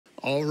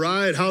All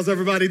right, how's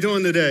everybody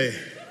doing today?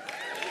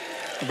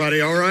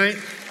 Everybody all right?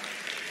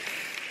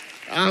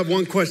 I have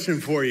one question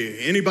for you.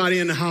 Anybody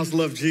in the house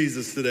love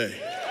Jesus today?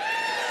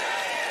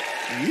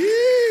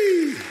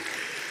 Yee!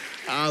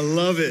 I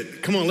love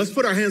it. Come on, let's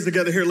put our hands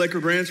together here at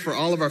Lakewood Ranch for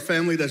all of our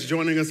family that's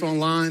joining us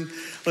online.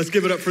 Let's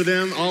give it up for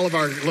them, all of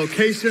our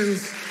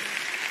locations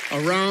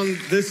around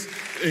this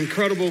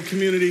incredible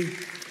community.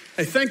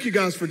 Hey, thank you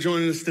guys for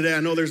joining us today.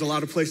 I know there's a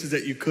lot of places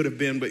that you could have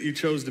been, but you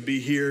chose to be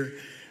here.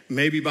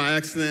 Maybe by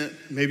accident,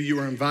 maybe you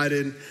were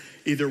invited.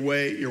 Either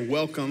way, you're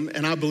welcome.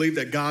 And I believe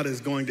that God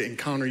is going to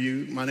encounter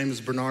you. My name is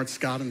Bernard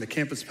Scott. I'm the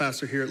campus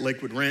pastor here at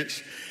Lakewood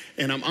Ranch.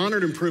 And I'm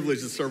honored and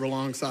privileged to serve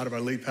alongside of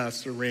our lead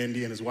pastor,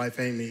 Randy, and his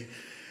wife, Amy,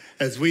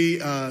 as we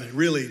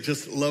really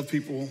just love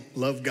people,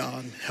 love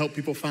God, help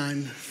people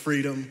find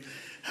freedom,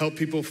 help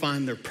people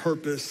find their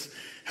purpose,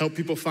 help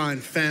people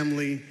find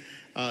family.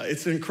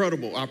 It's an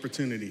incredible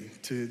opportunity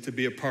to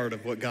be a part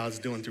of what God's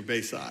doing through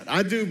Bayside.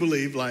 I do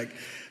believe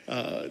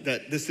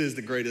that this is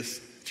the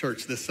greatest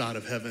church this side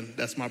of heaven.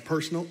 That's my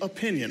personal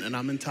opinion, and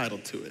I'm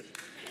entitled to it.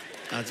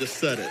 I just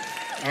said it,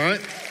 all right?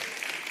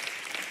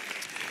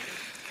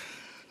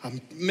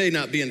 I may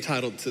not be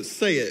entitled to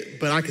say it,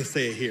 but I can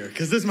say it here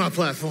because this is my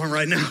platform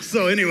right now.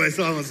 So I'm going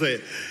to say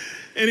it.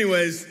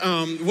 Anyways,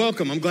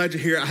 welcome. I'm glad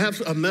you're here. I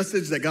have a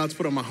message that God's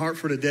put on my heart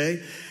for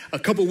today. A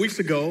couple weeks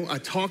ago, I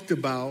talked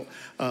about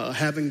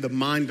having the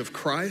mind of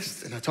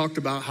Christ, and I talked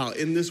about how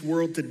in this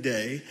world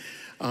today,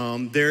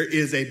 there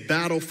is a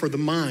battle for the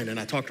mind. And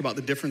I talked about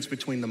the difference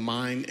between the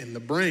mind and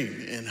the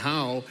brain and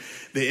how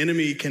the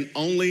enemy can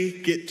only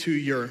get to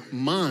your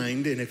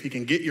mind. And if he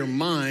can get your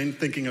mind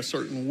thinking a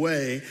certain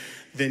way,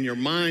 then your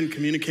mind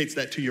communicates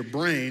that to your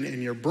brain,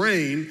 and your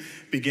brain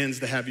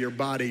begins to have your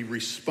body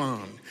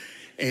respond.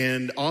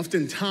 And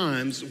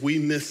oftentimes we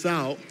miss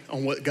out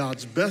on what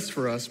God's best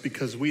for us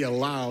because we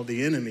allow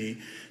the enemy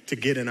to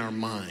get in our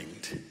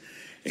mind.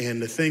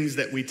 And the things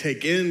that we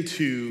take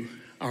into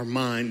our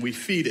mind, we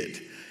feed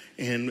it.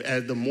 And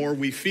as the more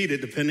we feed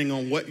it, depending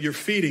on what you're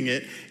feeding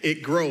it,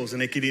 it grows.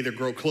 And it can either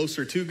grow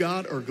closer to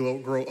God or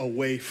grow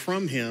away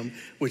from him,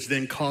 which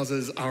then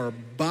causes our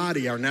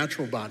body, our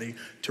natural body,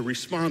 to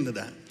respond to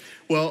that.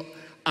 Well,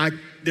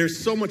 there's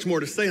so much more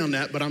to say on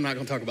that, but I'm not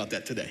going to talk about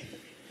that today.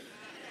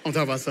 I'm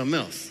talking about something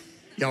else.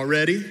 Y'all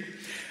ready?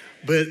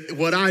 But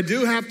what I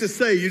do have to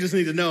say, you just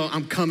need to know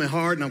I'm coming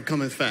hard and I'm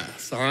coming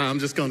fast. All right, I'm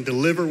just going to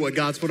deliver what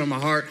God's put on my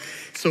heart.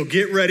 So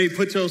get ready,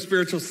 put your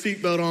spiritual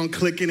seatbelt on,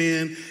 clicking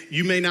in.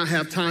 You may not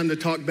have time to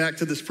talk back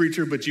to this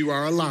preacher, but you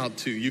are allowed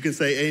to. You can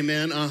say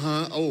amen,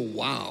 oh,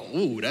 wow,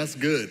 ooh, that's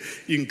good.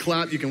 You can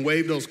clap, you can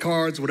wave those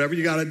cards, whatever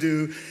you got to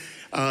do.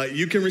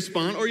 You can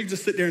respond, or you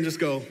just sit there and just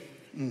go,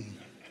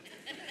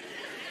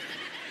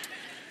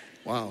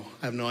 Wow,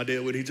 I have no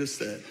idea what he just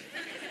said.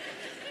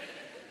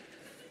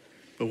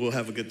 But we'll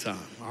have a good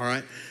time, all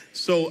right?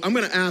 So I'm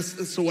going to ask,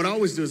 so what I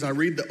always do is I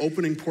read the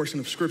opening portion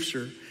of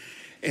Scripture,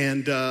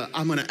 and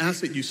I'm going to ask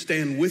that you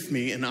stand with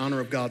me in honor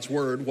of God's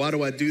word. Why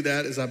do I do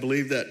that? Is I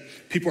believe that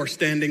people are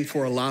standing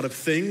for a lot of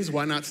things.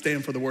 Why not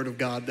stand for the word of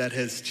God that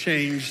has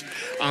changed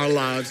our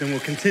lives and will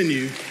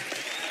continue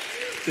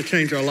to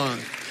change our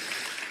lives?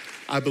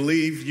 I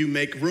believe you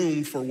make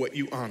room for what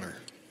you honor.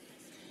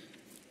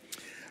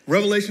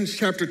 Revelation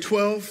chapter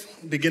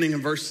 12, beginning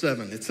in verse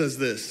 7, it says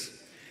this: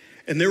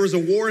 "And there was a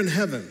war in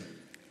heaven,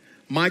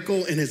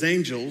 Michael and his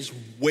angels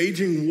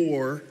waging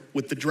war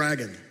with the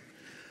dragon.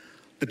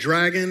 The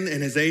dragon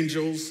and his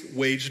angels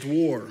waged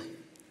war,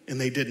 and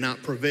they did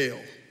not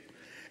prevail.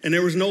 And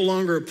there was no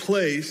longer a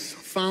place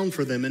found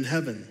for them in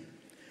heaven.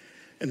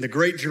 And the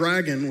great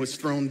dragon was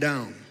thrown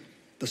down,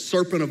 the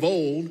serpent of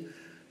old,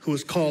 who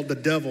is called the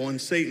devil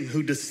and Satan,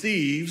 who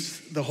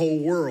deceives the whole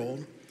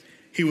world.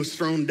 He was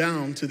thrown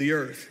down to the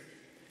earth,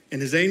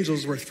 and his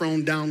angels were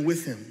thrown down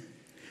with him.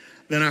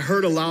 Then I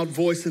heard a loud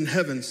voice in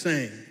heaven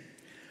saying,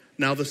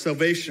 'Now the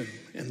salvation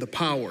and the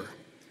power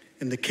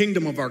and the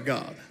kingdom of our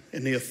God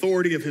and the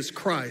authority of his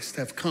Christ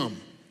have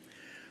come.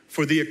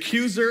 For the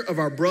accuser of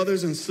our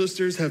brothers and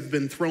sisters have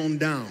been thrown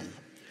down,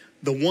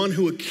 the one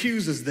who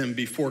accuses them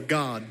before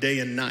God day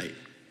and night.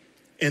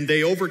 And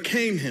they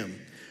overcame him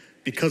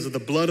because of the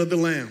blood of the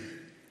Lamb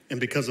and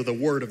because of the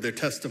word of their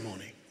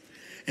testimony.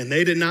 And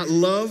they did not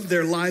love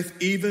their life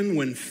even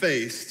when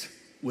faced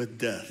with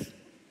death.'"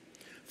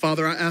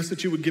 Father, I ask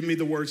that you would give me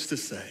the words to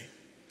say,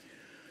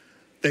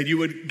 that you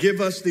would give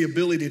us the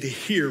ability to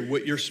hear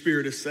what your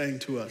Spirit is saying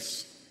to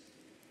us.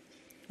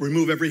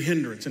 Remove every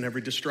hindrance and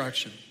every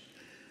distraction.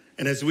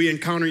 And as we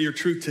encounter your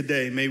truth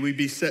today, may we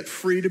be set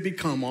free to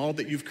become all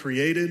that you've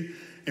created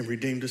and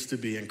redeemed us to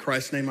be. In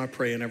Christ's name I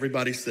pray, and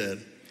everybody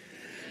said,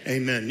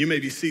 amen. You may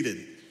be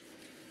seated.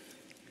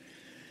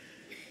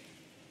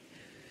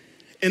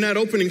 In that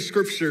opening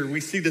scripture, we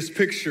see this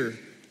picture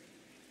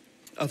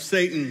of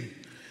Satan.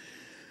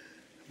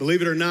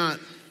 Believe it or not,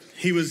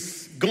 he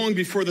was going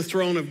before the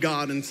throne of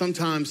God, and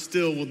sometimes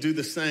still will do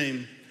the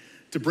same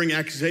to bring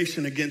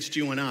accusation against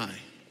you and I.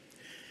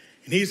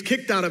 And he's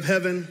kicked out of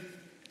heaven.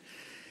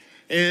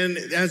 And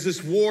as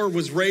this war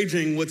was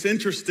raging, what's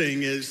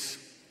interesting is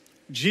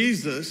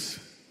Jesus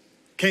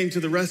came to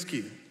the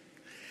rescue.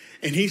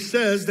 And he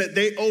says that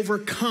they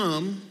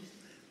overcome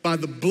by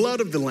the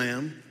blood of the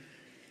Lamb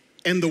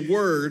and the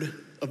word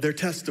of their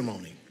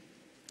testimony.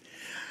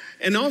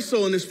 And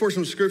also in this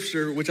portion of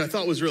scripture, which I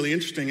thought was really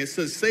interesting, it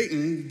says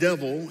Satan,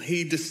 devil,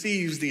 he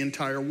deceives the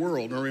entire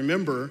world. Now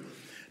remember,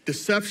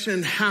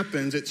 deception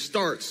happens, it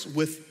starts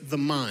with the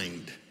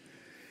mind.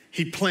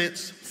 He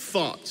plants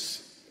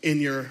thoughts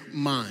in your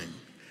mind.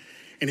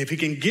 And if he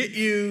can get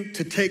you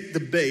to take the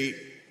bait,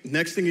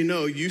 next thing you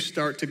know, you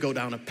start to go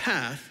down a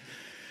path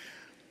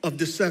of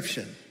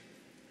deception.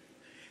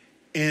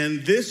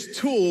 And this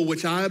tool,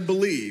 which I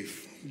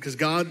believe, because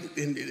God,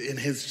 in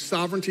his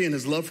sovereignty and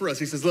his love for us,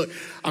 he says, look,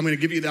 I'm going to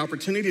give you the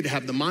opportunity to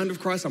have the mind of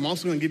Christ. I'm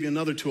also going to give you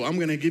another tool. I'm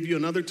going to give you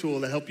another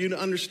tool to help you to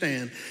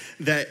understand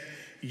that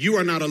you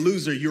are not a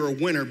loser, you're a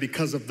winner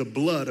because of the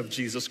blood of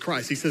Jesus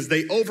Christ. He says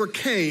they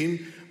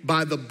overcame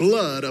by the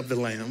blood of the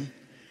Lamb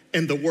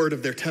and the word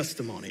of their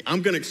testimony.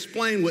 I'm going to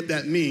explain what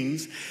that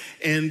means.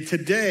 And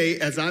today,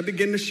 as I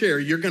begin to share,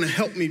 you're going to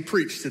help me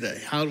preach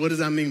today. What does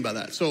that mean by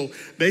that? So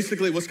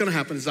basically what's going to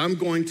happen is I'm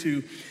going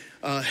to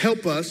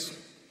help us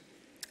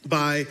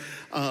by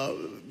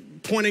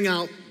pointing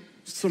out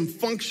some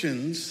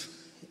functions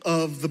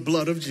of the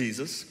blood of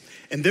Jesus,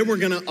 and then we're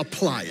going to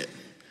apply it.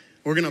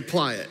 We're going to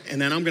apply it,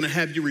 and then I'm going to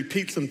have you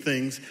repeat some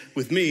things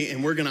with me,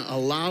 and we're going to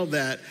allow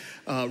that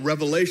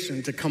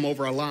revelation to come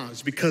over our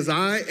lives, because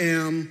I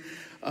am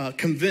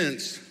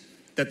convinced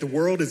that the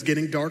world is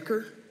getting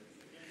darker.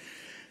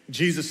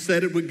 Jesus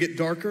said it would get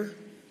darker.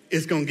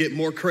 It's going to get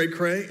more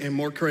cray-cray and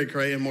more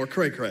cray-cray and more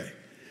cray-cray.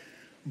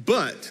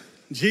 But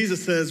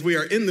Jesus says we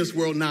are in this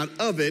world, not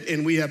of it,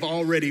 and we have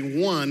already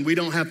won. We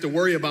don't have to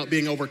worry about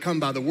being overcome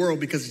by the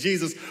world because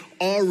Jesus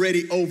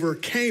already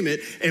overcame it,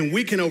 and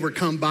we can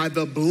overcome by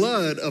the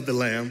blood of the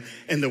Lamb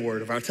and the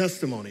word of our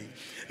testimony.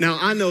 Now,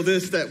 I know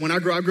this, that when I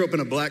grew up in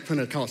a black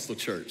Pentecostal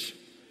church.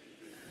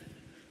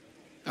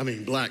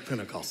 Black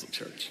Pentecostal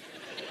church.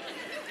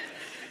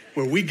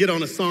 Where we get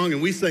on a song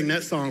and we sing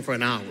that song for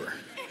an hour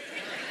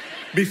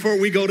before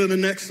we go to the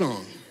next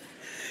song.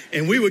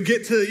 And we would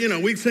get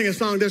to, we'd sing a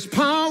song, there's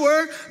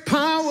power,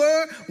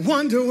 power,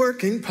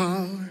 wonder-working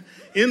power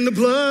in the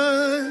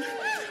blood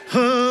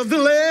of the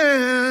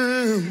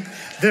Lamb.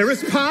 There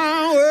is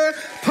power,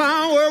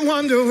 power,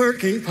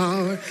 wonder-working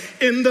power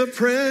in the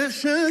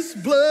precious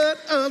blood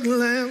of the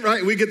Lamb.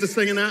 Right, we get to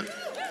singing that.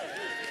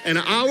 And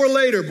an hour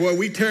later, boy,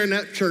 we tearing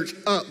that church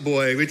up,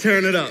 boy. We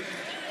tearing it up.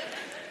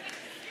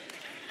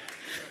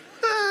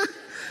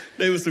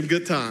 They were some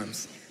good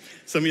times.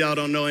 Some of y'all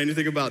don't know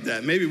anything about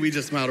that. Maybe we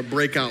just might have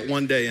break out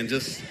one day and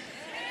just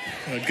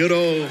a good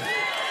old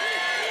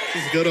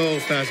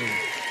fashioned.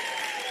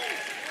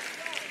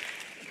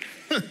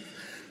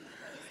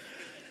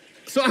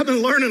 So I've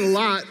been learning a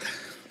lot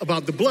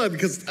about the blood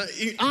because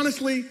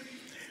honestly,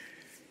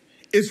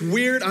 it's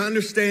weird. I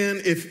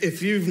understand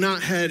if you've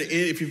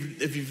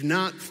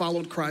not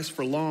followed Christ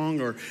for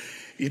long, or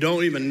you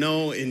don't even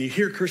know, and you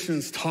hear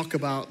Christians talk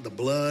about the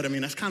blood.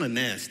 That's kind of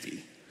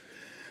nasty.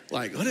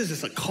 Like, what is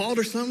this, a cult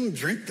or something?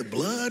 Drink the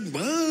blood?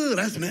 Whoa,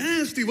 that's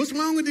nasty. What's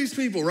wrong with these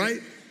people,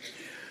 right?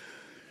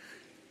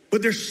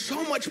 But there's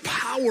so much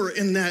power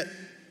in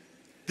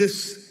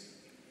this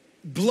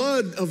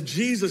blood of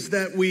Jesus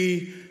that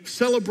we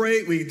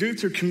celebrate, we do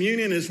through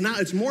communion.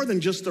 It's more than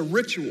just a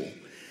ritual.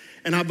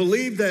 And I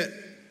believe that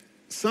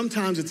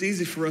sometimes it's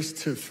easy for us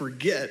to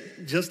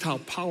forget just how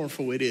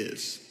powerful it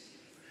is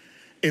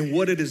and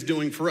what it is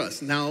doing for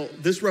us. Now,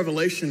 this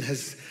revelation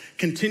has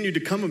continued to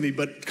come to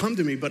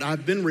me, but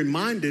I've been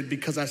reminded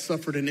because I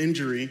suffered an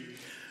injury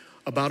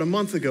about a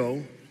month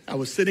ago. I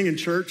was sitting in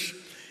church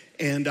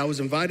and I was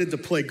invited to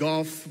play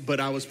golf, but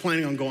I was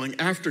planning on going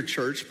after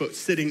church, but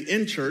sitting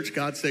in church,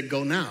 God said,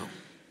 go now.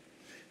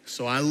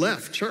 So I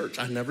left church.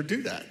 I never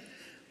do that,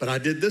 but I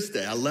did this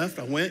day. I left,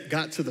 I went,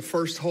 got to the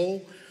first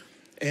hole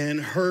and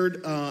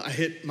heard, I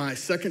hit my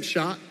second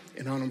shot,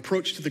 and on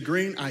approach to the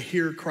green, I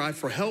hear a cry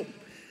for help.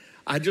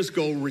 I just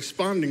go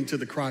responding to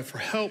the cry for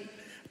help.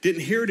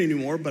 Didn't hear it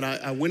anymore, but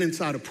I went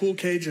inside a pool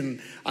cage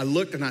and I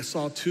looked and I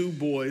saw two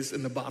boys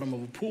in the bottom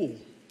of a pool.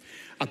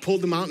 I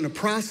pulled them out. In the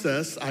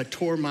process, I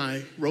tore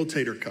my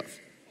rotator cuff,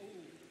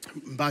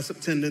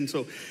 bicep tendon.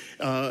 So,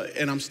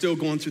 and I'm still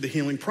going through the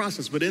healing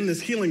process. But in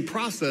this healing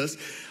process,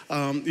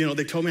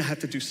 they told me I have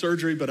to do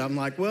surgery, but I'm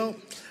like, well,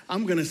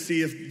 I'm going to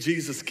see if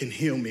Jesus can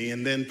heal me.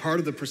 And then part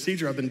of the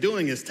procedure I've been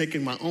doing is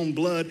taking my own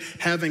blood,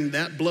 having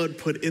that blood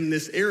put in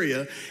this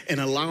area and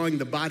allowing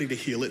the body to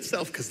heal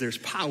itself, because there's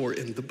power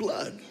in the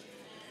blood.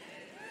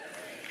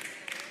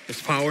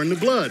 There's power in the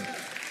blood.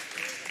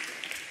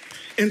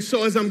 And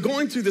so as I'm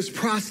going through this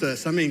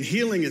process,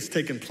 healing is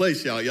taking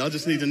place, y'all. Y'all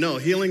just need to know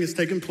healing is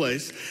taking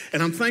place,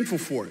 and I'm thankful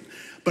for it.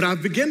 But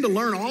I've begun to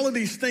learn all of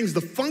these things,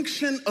 the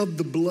function of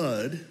the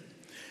blood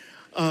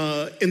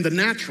in the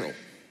natural.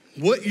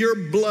 What your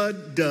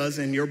blood does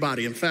in your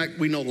body. In fact,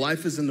 we know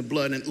life is in the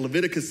blood. And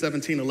Leviticus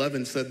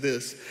 17:11 said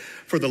this,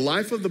 for the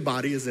life of the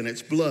body is in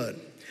its blood.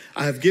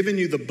 I have given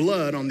you the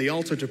blood on the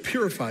altar to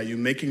purify you,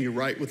 making you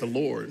right with the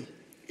Lord.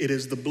 It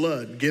is the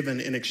blood given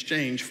in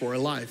exchange for a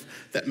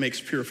life that makes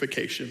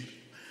purification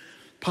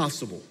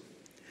possible.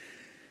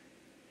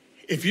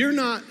 If you're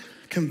not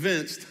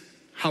convinced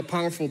how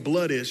powerful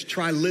blood is,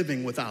 try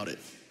living without it.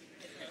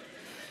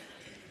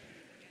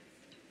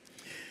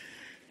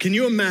 Can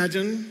you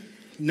imagine?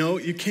 No,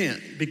 you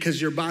can't,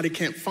 because your body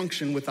can't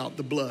function without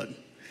the blood.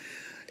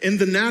 In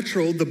the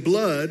natural, the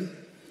blood,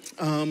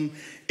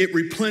 it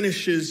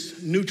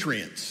replenishes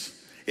nutrients.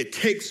 It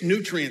takes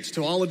nutrients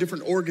to all the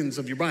different organs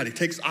of your body. It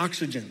takes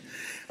oxygen.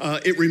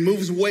 It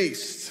removes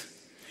waste.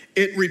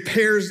 It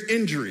repairs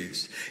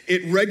injuries.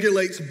 It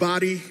regulates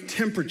body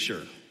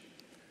temperature.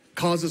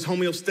 Causes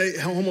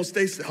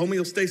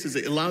homeostasis.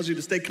 It allows you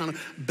to stay kind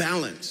of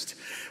balanced.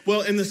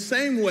 Well, in the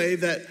same way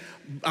that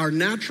our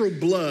natural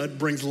blood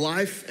brings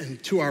life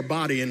into our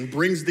body and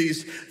brings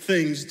these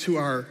things to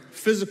our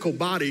physical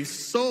body,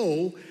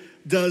 so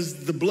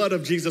does the blood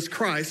of Jesus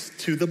Christ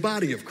to the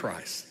body of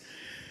Christ.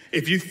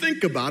 If you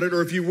think about it,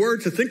 or if you were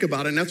to think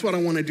about it, and that's what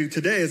I want to do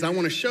today, is I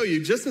want to show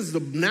you, just as the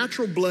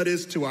natural blood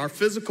is to our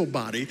physical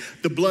body,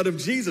 the blood of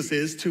Jesus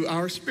is to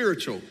our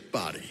spiritual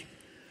body.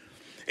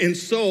 And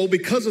so,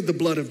 because of the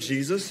blood of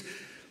Jesus,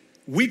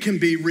 we can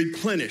be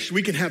replenished.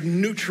 We can have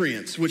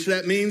nutrients, which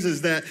that means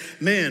is that,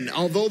 man,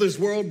 although this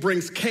world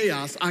brings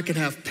chaos, I can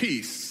have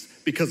peace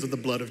because of the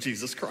blood of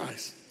Jesus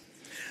Christ.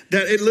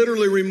 That it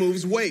literally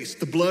removes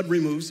waste. The blood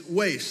removes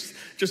waste.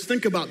 Just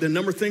think about the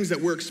number of things that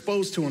we're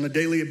exposed to on a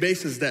daily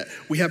basis that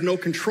we have no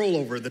control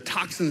over, the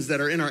toxins that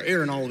are in our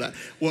air and all of that.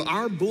 Well,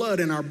 our blood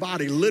in our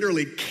body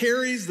literally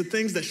carries the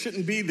things that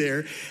shouldn't be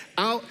there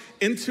out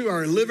into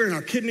our liver and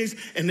our kidneys,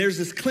 and there's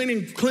this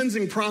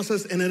cleansing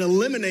process, and it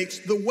eliminates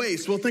the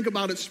waste. Well, think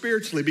about it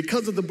spiritually.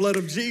 Because of the blood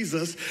of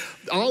Jesus,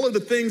 all of the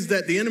things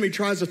that the enemy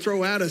tries to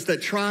throw at us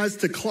that tries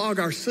to clog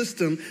our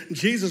system,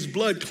 Jesus'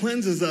 blood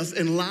cleanses us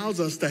and allows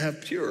us to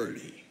have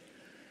purity.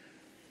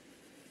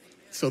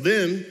 So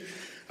then,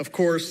 of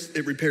course,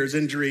 it repairs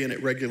injury and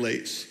it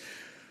regulates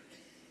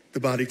the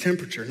body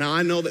temperature. Now,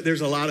 I know that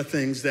there's a lot of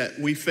things that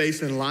we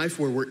face in life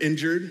where we're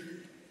injured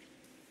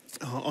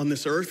on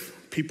this earth.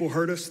 People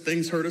hurt us,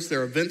 things hurt us,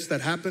 there are events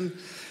that happen,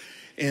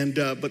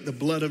 but the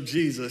blood of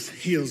Jesus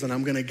heals, and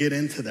I'm gonna get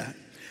into that.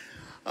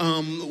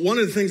 One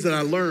of the things that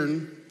I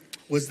learned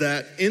was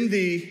that in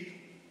the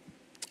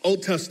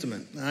Old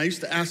Testament, and I used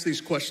to ask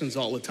these questions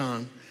all the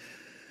time,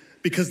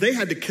 because they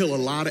had to kill a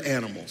lot of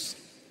animals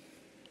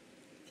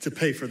to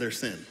pay for their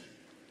sin.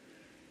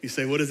 You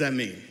say, what does that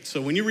mean?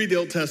 So when you read the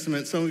Old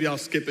Testament, some of y'all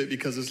skip it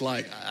because it's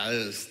like,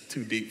 it's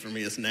too deep for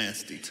me, it's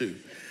nasty too.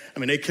 I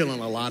mean, they're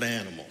killing a lot of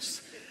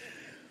animals.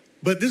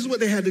 But this is what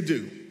they had to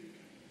do.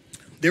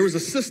 There was a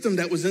system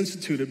that was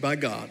instituted by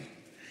God.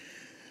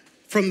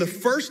 From the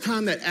first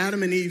time that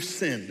Adam and Eve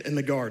sinned in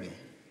the garden,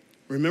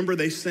 remember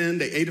they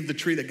sinned, they ate of the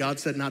tree that God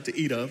said not to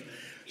eat of.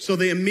 So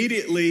they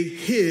immediately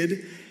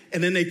hid,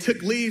 and then they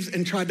took leaves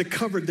and tried to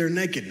cover their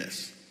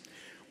nakedness.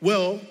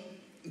 Well,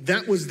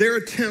 that was their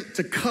attempt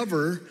to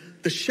cover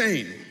the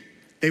shame.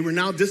 They were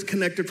now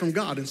disconnected from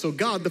God. And so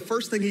God, the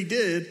first thing he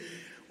did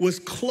was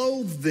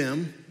clothe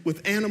them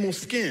with animal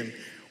skin.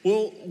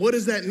 Well, what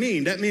does that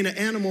mean? That means an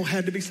animal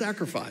had to be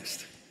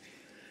sacrificed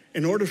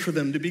in order for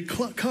them to be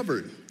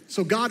covered.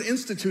 So God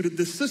instituted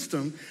this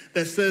system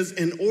that says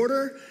in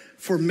order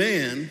for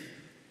man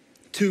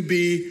to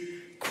be,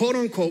 quote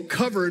unquote,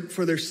 covered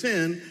for their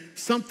sin,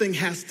 something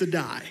has to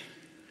die.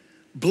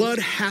 Blood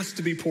has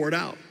to be poured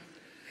out.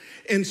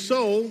 And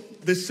so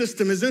this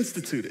system is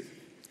instituted.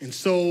 And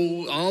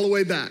so all the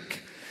way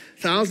back,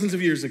 thousands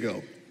of years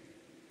ago,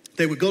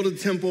 they would go to the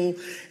temple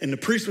and the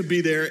priest would be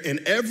there, and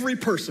every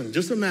person,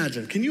 just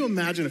imagine, can you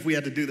imagine if we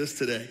had to do this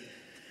today?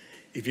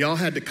 If y'all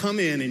had to come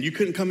in and you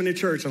couldn't come into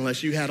church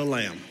unless you had a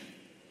lamb,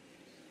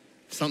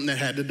 something that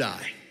had to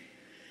die.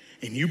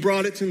 And you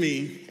brought it to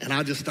me and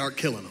I just start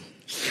killing them.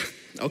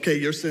 Okay,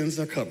 your sins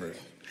are covered.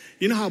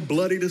 You know how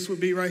bloody this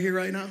would be right here,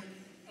 right now?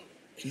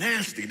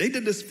 Nasty. They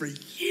did this for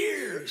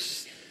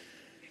years.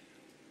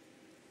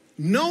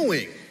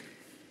 Knowing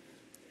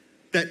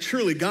that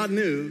truly God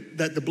knew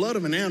that the blood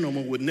of an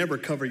animal would never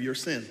cover your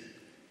sin.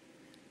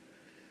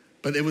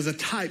 But it was a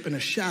type and a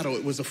shadow.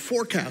 It was a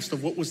forecast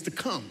of what was to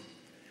come.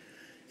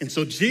 And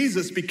so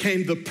Jesus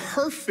became the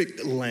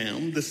perfect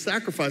lamb, the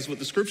sacrifice, what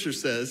the scripture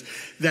says,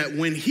 that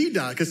when he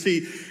died, because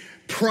see,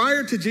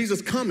 prior to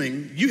Jesus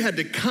coming, you had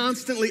to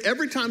constantly,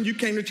 every time you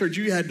came to church,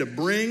 you had to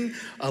bring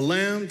a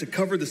lamb to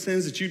cover the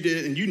sins that you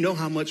did, and you know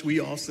how much we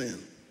all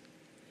sin.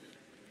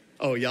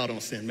 Oh, y'all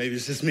don't sin. Maybe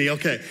it's just me.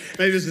 Okay,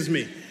 maybe it's just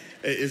me.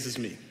 It's just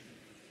me.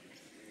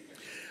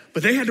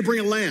 But they had to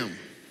bring a lamb.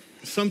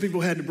 Some people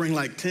had to bring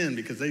like 10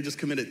 because they just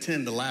committed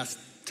 10 the last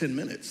 10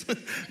 minutes.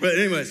 But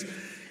anyways,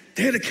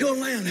 they had to kill a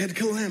lamb. They had to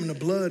kill a lamb, and the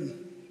blood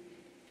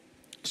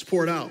was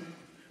poured out.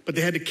 But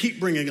they had to keep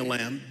bringing a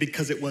lamb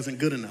because it wasn't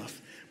good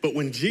enough. But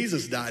when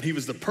Jesus died, he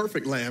was the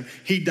perfect lamb.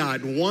 He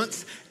died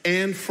once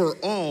and for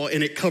all,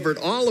 and it covered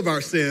all of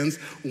our sins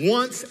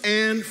once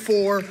and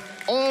for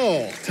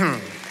all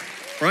time.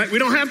 Right? He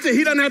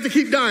doesn't have to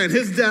keep dying.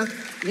 His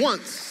death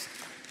once.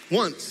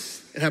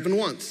 It happened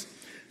once.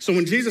 So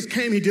when Jesus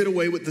came, he did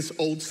away with this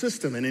old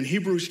system. And in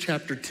Hebrews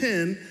chapter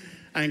 10,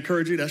 I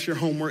encourage you, that's your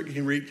homework. You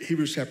can read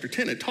Hebrews chapter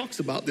 10. It talks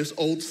about this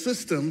old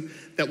system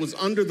that was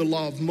under the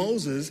law of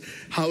Moses,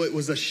 how it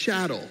was a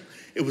shadow.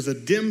 It was a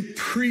dim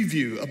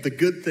preview of the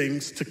good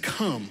things to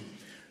come,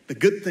 the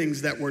good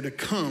things that were to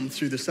come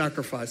through the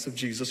sacrifice of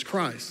Jesus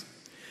Christ.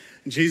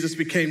 Jesus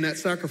became that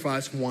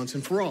sacrifice once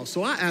and for all.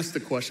 So I asked the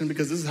question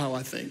because this is how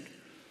I think.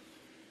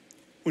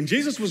 When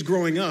Jesus was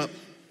growing up,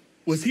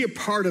 was he a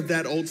part of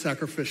that old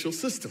sacrificial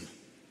system?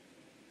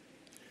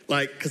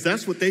 Because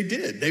that's what they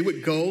did. They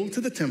would go to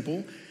the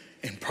temple,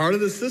 and part of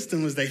the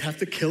system was they'd have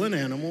to kill an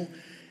animal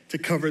to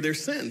cover their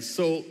sins.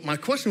 So my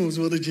question was,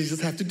 well, did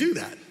Jesus have to do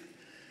that?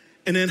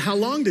 And then how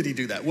long did he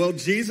do that? Well,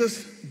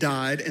 Jesus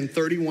died in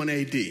 31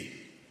 AD.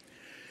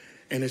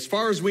 And as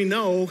far as we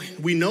know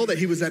that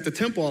he was at the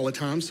temple all the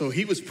time, so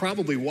he was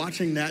probably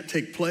watching that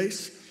take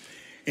place.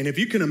 And if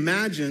you can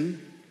imagine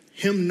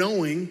him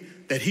knowing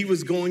that he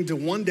was going to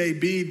one day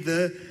be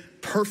the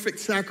perfect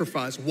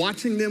sacrifice,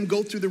 watching them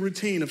go through the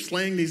routine of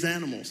slaying these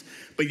animals,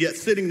 but yet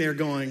sitting there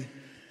going,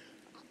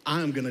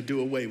 I'm going to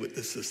do away with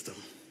this system,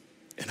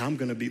 and I'm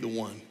going to be the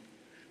one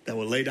that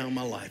will lay down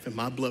my life, and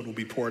my blood will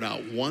be poured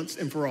out once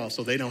and for all,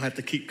 so they don't have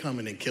to keep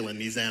coming and killing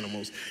these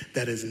animals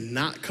that is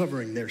not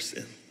covering their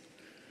sin.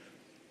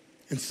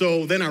 And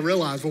so then I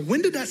realized, well,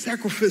 when did that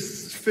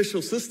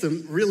sacrificial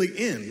system really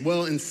end?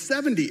 Well, in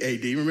 70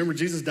 AD, remember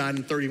Jesus died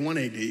in 31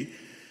 AD.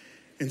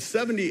 In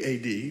 70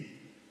 AD,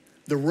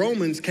 the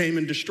Romans came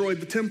and destroyed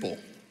the temple.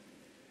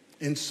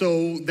 And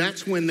so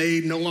that's when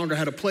they no longer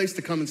had a place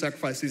to come and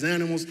sacrifice these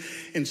animals.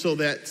 And so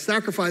that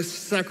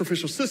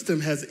sacrificial system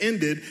has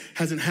ended,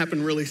 hasn't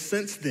happened really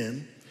since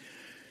then.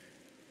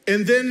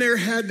 And then there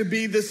had to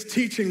be this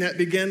teaching that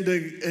began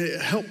to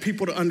help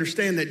people to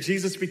understand that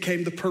Jesus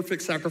became the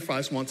perfect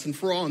sacrifice once and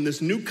for all. And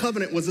this new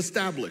covenant was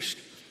established.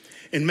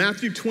 In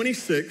Matthew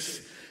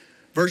 26,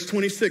 verse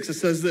 26, it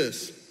says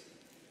this.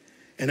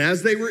 And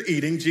as they were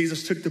eating,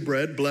 Jesus took the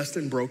bread, blessed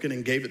and broke it,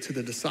 and gave it to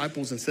the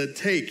disciples and said,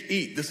 take,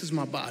 eat, this is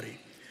my body.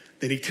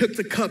 Then he took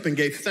the cup and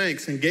gave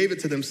thanks and gave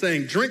it to them,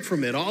 saying, drink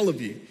from it, all of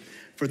you,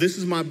 for this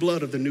is my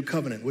blood of the new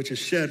covenant, which is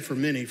shed for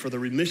many for the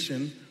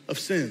remission of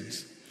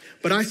sins.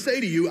 But I say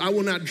to you, I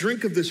will not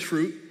drink of this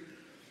fruit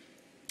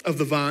of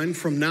the vine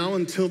from now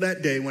until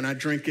that day when I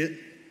drink it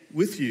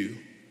with you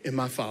in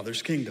my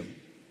Father's kingdom.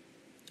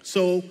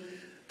 So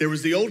there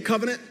was the old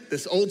covenant,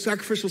 this old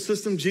sacrificial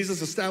system.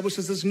 Jesus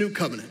establishes this new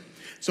covenant.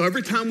 So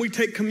every time we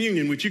take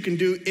communion, which you can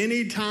do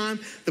anytime,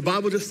 the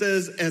Bible just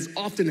says as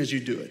often as you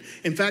do it.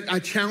 In fact, I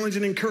challenge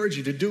and encourage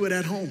you to do it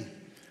at home.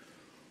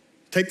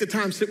 Take the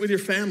time, sit with your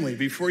family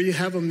before you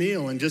have a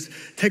meal and just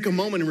take a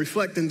moment and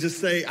reflect and just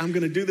say, I'm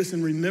going to do this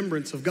in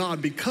remembrance of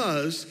God,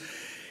 because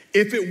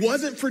if it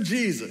wasn't for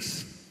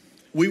Jesus,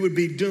 we would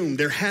be doomed.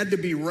 There had to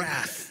be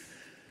wrath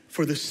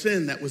for the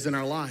sin that was in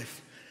our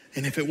life.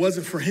 And if it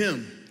wasn't for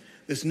him,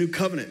 this new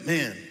covenant,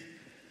 man,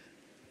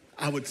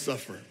 I would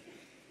suffer.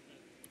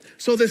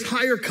 So this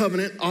higher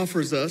covenant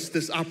offers us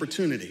this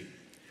opportunity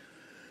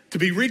to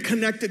be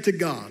reconnected to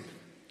God,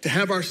 to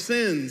have our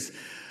sins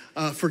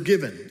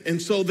forgiven.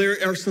 And so there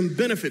are some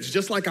benefits.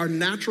 Just like our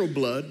natural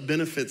blood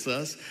benefits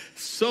us,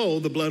 so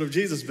the blood of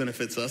Jesus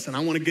benefits us. And I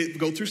want to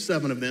go through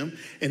 7 of them,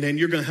 and then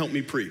you're going to help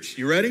me preach.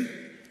 You ready?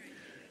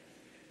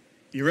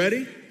 You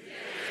ready?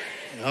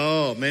 Yes.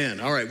 Oh, man.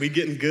 All right, we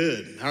getting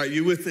good. All right,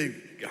 you with me?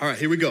 All right,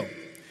 here we go.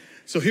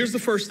 So here's the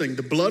first thing.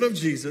 The blood of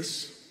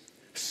Jesus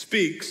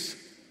speaks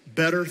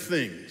better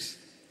things.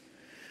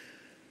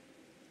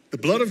 The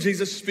blood of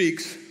Jesus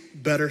speaks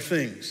better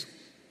things.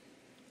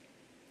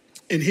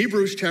 In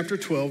Hebrews chapter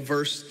 12,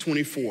 verse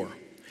 24,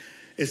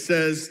 it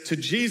says, to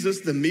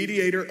Jesus, the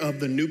mediator of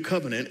the new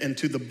covenant, and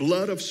to the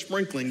blood of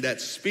sprinkling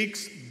that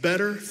speaks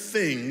better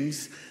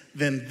things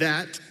than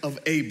that of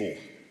Abel.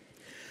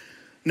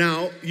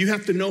 Now, you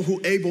have to know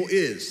who Abel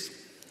is.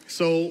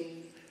 So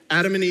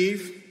Adam and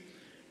Eve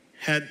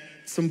had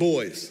some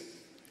boys,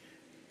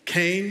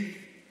 Cain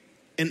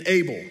and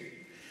Abel.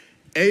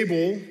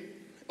 Abel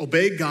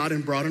obeyed God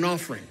and brought an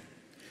offering.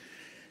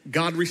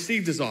 God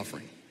received his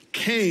offering.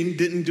 Cain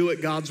didn't do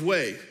it God's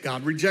way.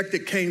 God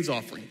rejected Cain's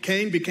offering.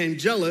 Cain became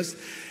jealous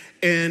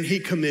and he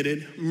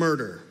committed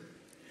murder.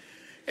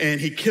 And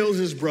he kills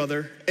his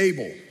brother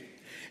Abel.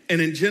 And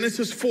in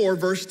Genesis 4,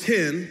 verse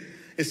 10,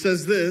 it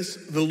says this,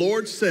 the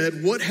Lord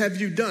said, what have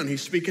you done?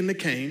 He's speaking to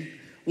Cain.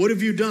 What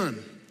have you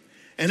done?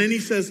 And then he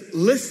says,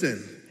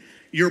 listen,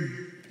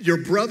 your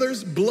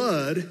brother's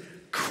blood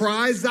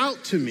cries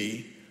out to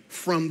me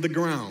from the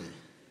ground.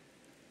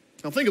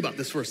 Now think about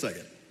this for a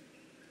second.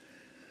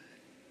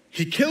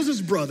 He kills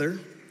his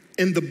brother,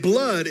 and the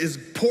blood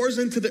pours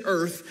into the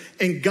earth,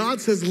 and God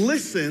says,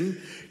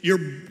 listen,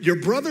 your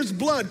brother's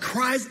blood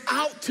cries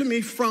out to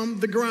me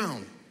from the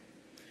ground.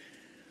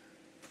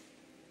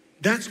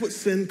 That's what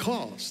sin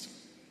caused.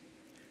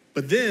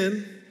 But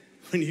then,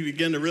 when you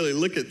begin to really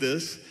look at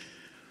this,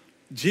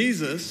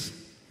 Jesus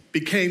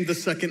became the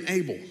second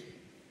Abel.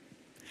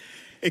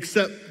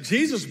 Except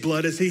Jesus'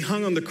 blood, as he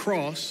hung on the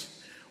cross,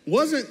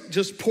 wasn't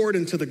just poured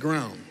into the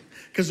ground.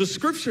 Because the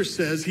scripture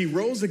says he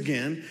rose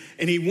again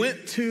and he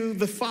went to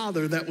the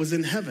Father that was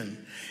in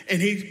heaven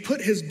and he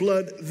put his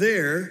blood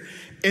there.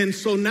 And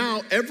so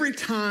now every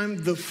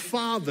time the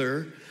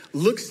Father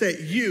looks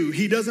at you,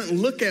 he doesn't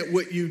look at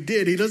what you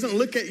did. He doesn't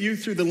look at you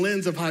through the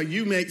lens of how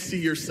you may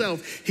see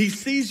yourself. He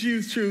sees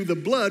you through the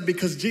blood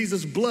because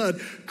Jesus' blood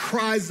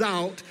cries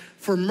out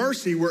for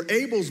mercy where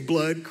Abel's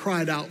blood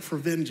cried out for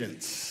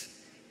vengeance.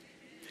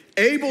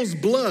 Abel's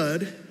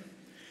blood,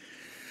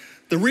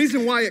 the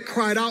reason why it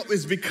cried out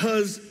is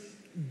because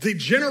the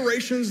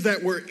generations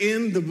that were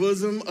in the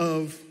bosom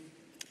of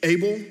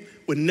Abel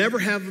would never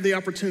have the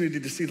opportunity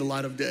to see the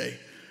light of day.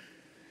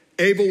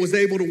 Abel was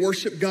able to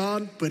worship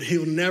God, but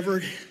he'll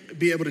never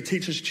be able to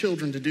teach his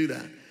children to do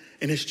that,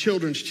 and his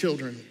children's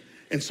children,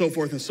 and so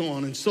forth and so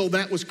on. And so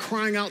that was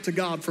crying out to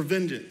God for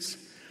vengeance.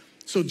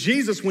 So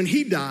Jesus, when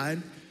he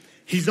died,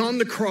 he's on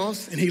the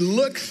cross, and he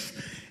looks,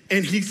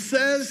 and he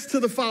says to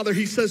the Father,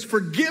 he says,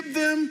 forgive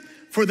them,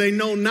 for they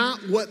know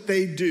not what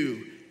they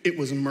do. It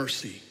was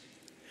mercy.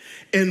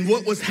 And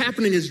what was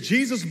happening is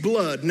Jesus'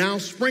 blood, now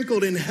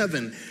sprinkled in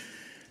heaven,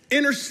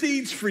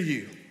 intercedes for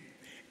you.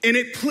 And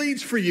it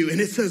pleads for you,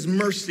 and it says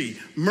mercy,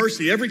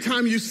 mercy. Every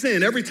time you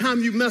sin, every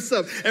time you mess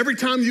up, every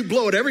time you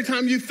blow it, every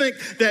time you think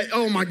that,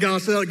 oh my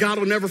gosh, God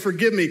will never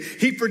forgive me.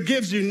 He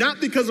forgives you, not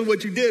because of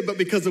what you did, but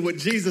because of what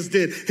Jesus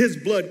did. His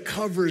blood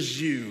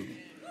covers you,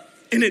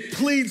 and it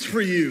pleads for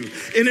you,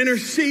 and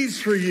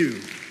intercedes for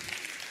you.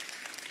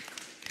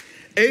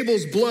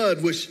 Abel's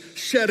blood was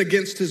shed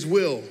against his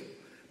will,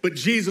 but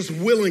Jesus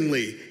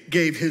willingly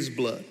gave his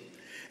blood.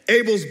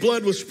 Abel's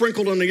blood was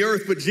sprinkled on the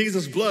earth, but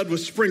Jesus' blood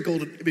was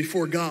sprinkled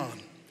before God.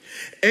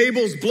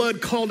 Abel's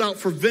blood called out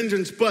for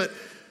vengeance, but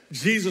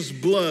Jesus'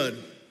 blood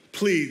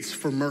pleads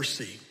for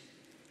mercy.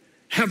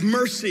 Have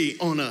mercy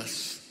on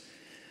us.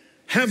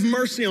 Have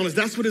mercy on us.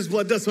 That's what his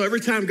blood does. So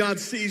every time God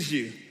sees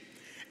you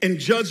and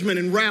judgment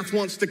and wrath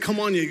wants to come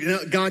on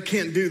you, God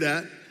can't do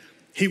that.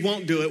 He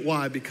won't do it.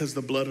 Why? Because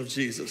the blood of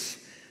Jesus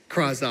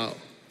cries out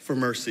for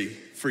mercy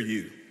for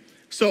you.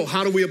 So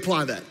how do we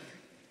apply that?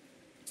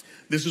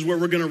 This is where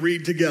we're going to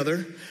read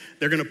together.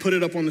 They're going to put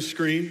it up on the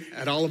screen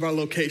at all of our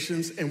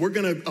locations, and we're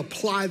going to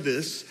apply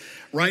this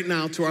right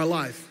now to our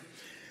life.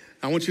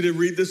 I want you to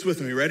read this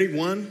with me. Ready?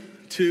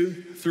 1,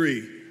 2,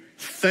 3.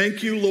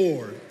 Thank you,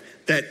 Lord,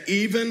 that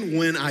even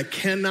when I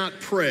cannot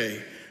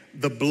pray,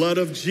 the blood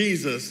of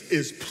Jesus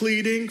is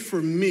pleading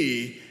for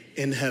me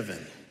in heaven.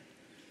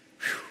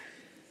 Whew.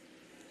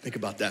 Think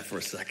about that for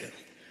a second.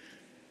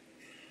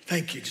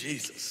 Thank you,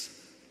 Jesus,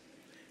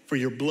 for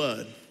your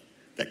blood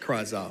that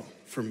cries out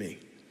for me.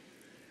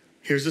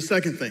 Here's the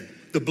second thing.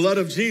 The blood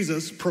of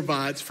Jesus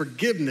provides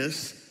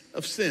forgiveness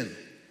of sin.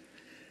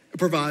 It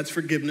provides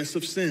forgiveness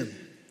of sin.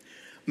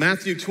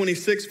 Matthew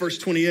 26, verse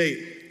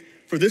 28.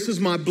 For this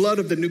is my blood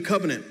of the new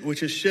covenant,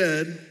 which is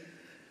shed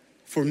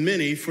for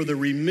many for the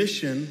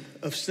remission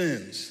of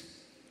sins.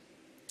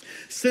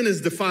 Sin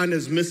is defined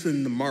as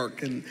missing the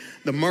mark, and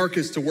the mark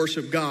is to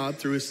worship God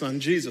through his son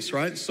Jesus,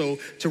 right? So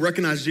to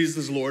recognize Jesus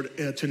as Lord,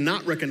 to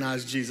not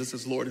recognize Jesus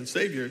as Lord and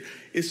Savior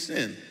is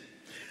sin.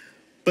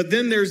 But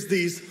then there's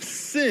these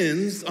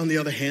sins, on the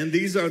other hand.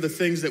 These are the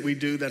things that we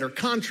do that are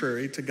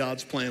contrary to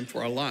God's plan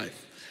for our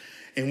life.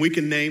 And we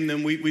can name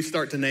them. We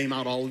start to name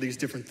out all of these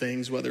different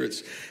things, whether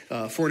it's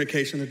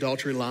fornication,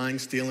 adultery, lying,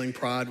 stealing,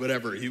 pride,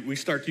 whatever. You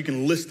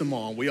can list them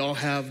all. We all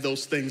have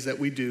those things that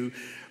we do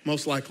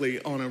most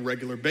likely on a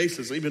regular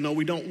basis. Even though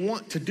we don't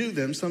want to do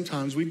them,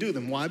 sometimes we do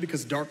them. Why?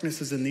 Because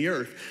darkness is in the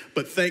earth.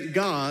 But thank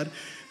God,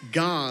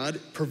 God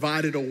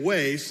provided a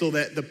way so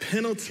that the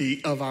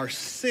penalty of our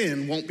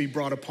sin won't be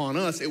brought upon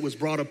us. It was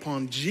brought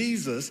upon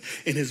Jesus,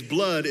 and his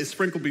blood is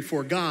sprinkled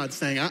before God,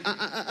 saying,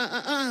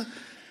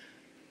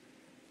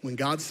 When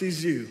God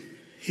sees you,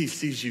 he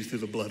sees you through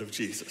the blood of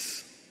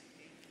Jesus.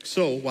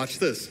 So watch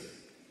this.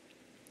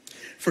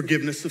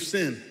 Forgiveness of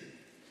sin.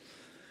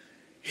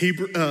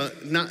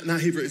 Not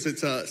Hebrews,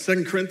 it's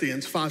 2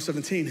 Corinthians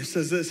 5:17. It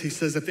says this, he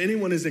says, if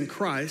anyone is in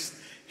Christ,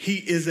 he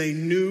is a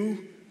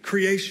new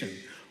creation.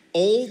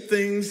 Old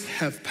things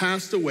have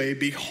passed away.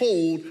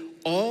 Behold,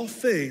 all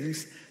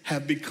things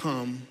have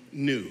become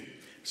new.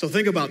 So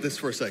think about this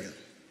for a second.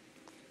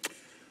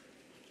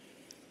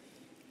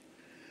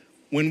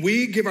 When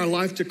we give our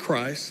life to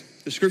Christ,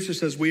 the scripture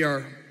says we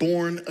are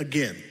born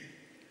again.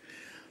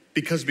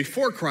 Because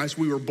before Christ,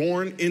 we were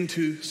born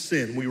into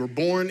sin. We were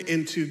born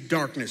into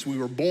darkness. We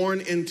were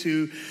born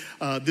into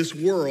this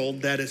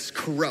world that is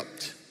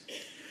corrupt.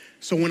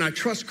 So when I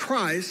trust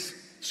Christ,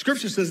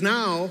 scripture says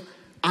now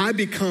I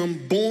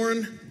become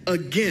born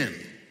again.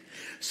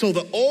 So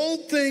the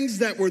old things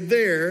that were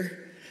there,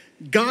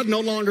 God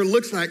no longer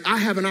looks like I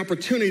have an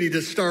opportunity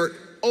to start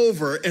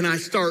over, and I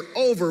start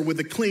over with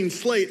a clean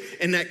slate,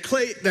 and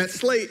that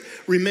slate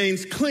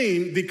remains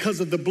clean because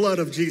of the blood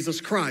of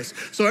Jesus Christ.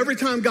 So every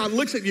time God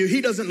looks at you,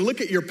 he doesn't look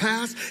at your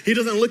past. He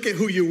doesn't look at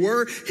who you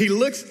were. He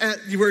looks at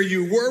where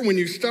you were when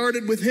you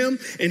started with him,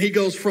 and he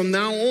goes, from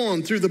now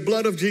on, through the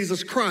blood of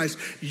Jesus Christ,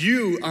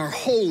 you are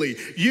holy.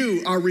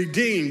 You are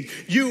redeemed.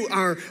 You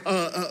are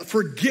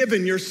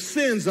forgiven. Your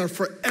sins are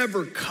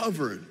forever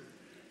covered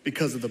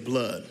because of the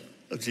blood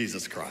of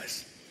Jesus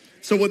Christ.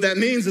 So what that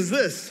means is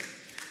this,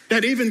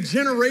 that even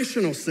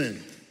generational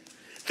sin,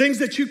 things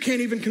that you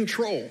can't even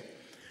control,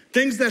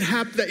 things that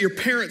happen that your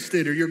parents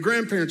did or your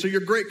grandparents or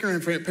your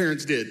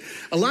great-grandparents did.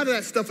 A lot of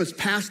that stuff is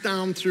passed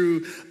down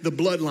through the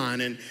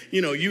bloodline. And,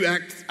 you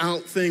act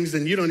out things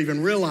and you don't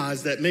even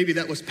realize that maybe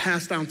that was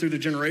passed down through the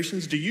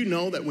generations. Do you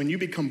know that when you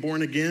become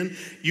born again,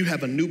 you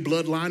have a new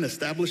bloodline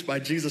established by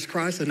Jesus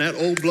Christ, and that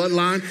old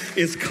bloodline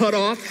is cut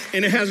off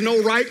and it has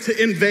no right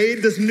to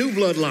invade this new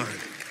bloodline?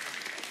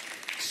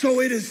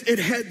 So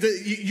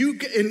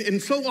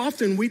and so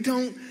often we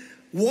don't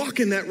walk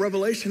in that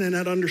revelation and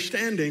that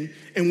understanding,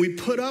 and we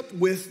put up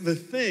with the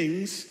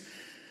things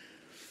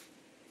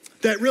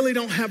that really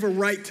don't have a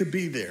right to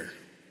be there.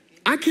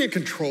 I can't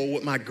control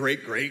what my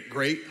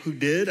great-great-great who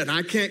did, and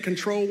I can't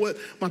control what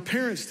my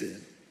parents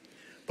did.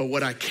 But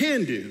what I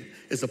can do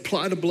is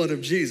apply the blood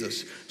of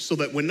Jesus so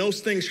that when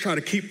those things try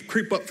to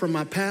creep up from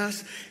my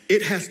past,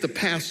 it has to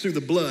pass through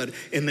the blood,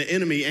 and the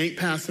enemy ain't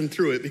passing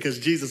through it because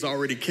Jesus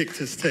already kicked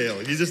his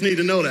tail. You just need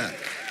to know that.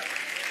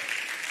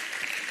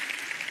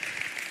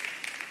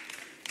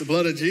 The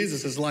blood of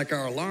Jesus is like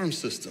our alarm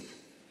system.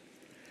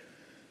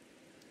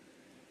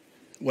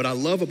 What I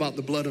love about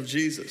the blood of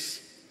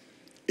Jesus,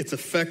 it's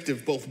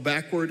effective both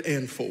backward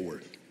and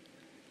forward.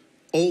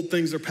 Old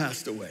things are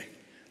passed away.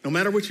 No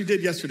matter what you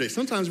did yesterday.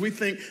 Sometimes we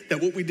think that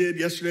what we did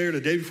yesterday or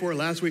the day before or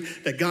last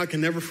week, that God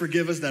can never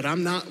forgive us, that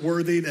I'm not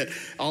worthy, that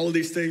all of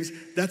these things,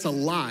 that's a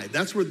lie.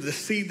 That's where the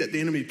seed that the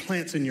enemy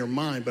plants in your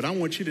mind. But I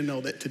want you to know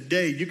that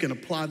today you can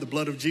apply the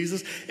blood of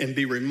Jesus and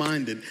be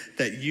reminded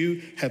that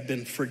you have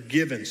been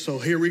forgiven. So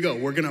here we go.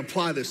 We're going to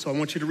apply this. So I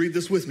want you to read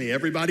this with me.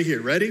 Everybody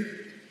here, ready?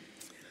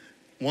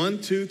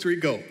 1, 2, 3,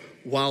 go.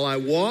 While I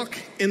walk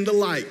in the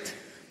light,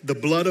 the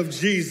blood of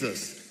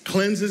Jesus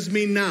cleanses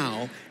me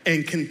now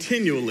and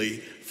continually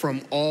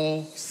from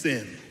all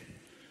sin.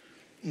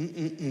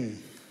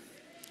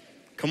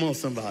 Come on,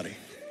 somebody.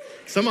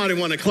 Somebody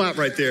want to clap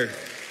right there.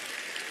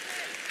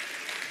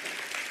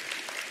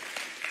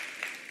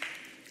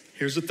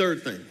 Here's the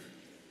third thing.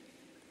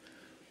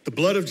 The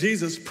blood of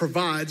Jesus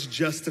provides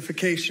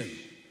justification.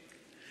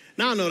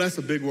 Now, I know that's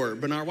a big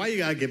word. Bernard, why you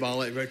got to give all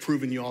that,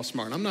 proving you all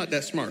smart? I'm not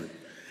that smart.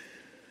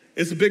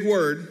 It's a big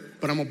word,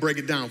 but I'm going to break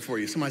it down for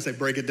you. Somebody say,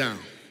 break it down.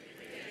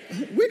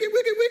 Wicked.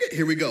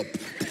 Here we go.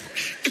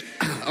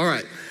 All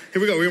right.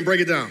 Here we go. We're going to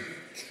break it down.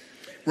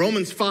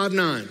 Romans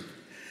 5:9.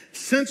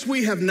 Since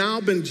we have now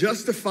been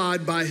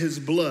justified by his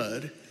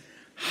blood,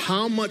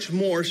 how much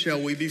more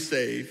shall we be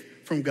saved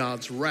from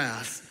God's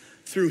wrath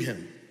through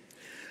him?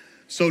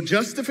 So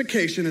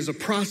justification is a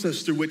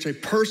process through which a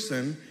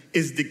person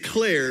is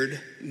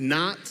declared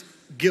not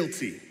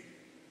guilty.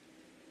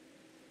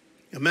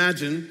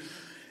 Imagine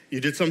you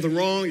did something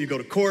wrong, you go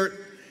to court,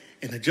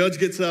 and the judge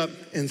gets up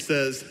and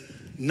says,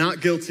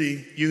 not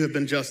guilty, you have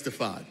been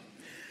justified.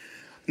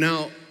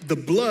 Now, the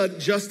blood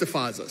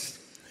justifies us.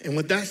 And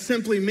what that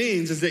simply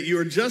means is that you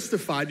are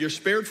justified, you're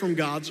spared from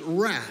God's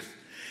wrath.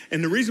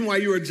 And the reason why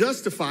you are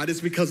justified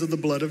is because of the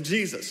blood of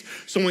Jesus.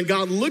 So when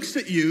God looks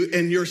at you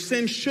and your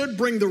sin should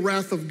bring the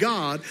wrath of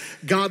God,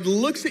 God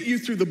looks at you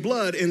through the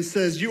blood and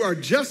says you are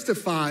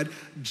justified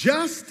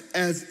just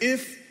as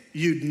if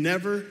you'd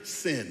never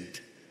sinned.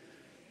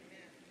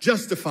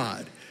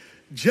 Justified,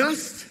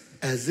 just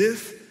as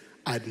if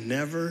I'd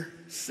never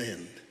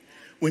sinned.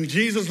 When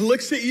Jesus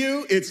looks at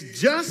you, it's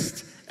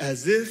just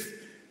as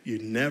if you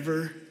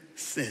never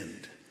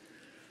sinned.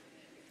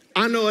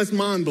 I know it's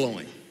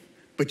mind-blowing,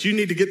 but you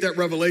need to get that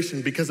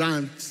revelation because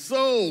I'm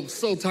so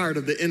tired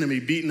of the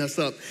enemy beating us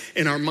up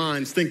in our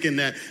minds thinking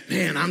that,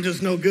 man, I'm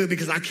just no good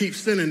because I keep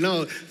sinning.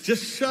 No,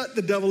 just shut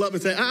the devil up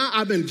and say,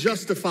 I've been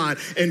justified.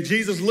 And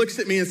Jesus looks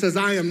at me and says,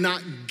 I am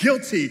not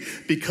guilty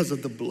because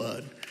of the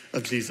blood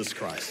of Jesus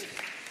Christ.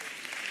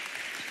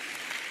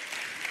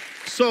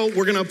 So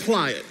we're going to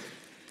apply it.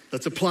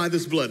 Let's apply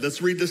this blood.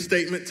 Let's read this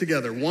statement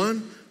together.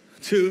 1,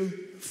 2,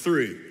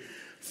 3.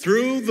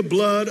 Through the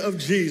blood of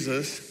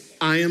Jesus,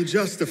 I am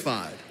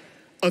justified,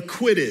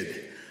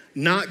 acquitted,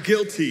 not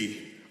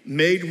guilty,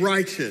 made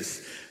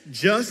righteous,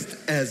 just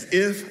as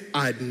if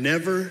I'd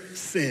never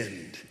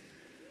sinned.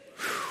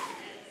 Whew.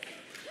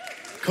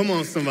 Come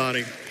on,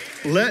 somebody.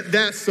 Let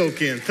that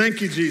soak in.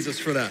 Thank you, Jesus,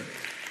 for that.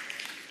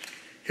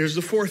 Here's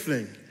the fourth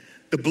thing.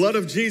 The blood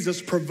of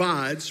Jesus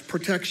provides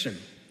protection.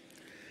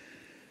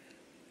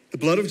 The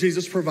blood of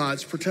Jesus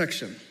provides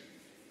protection.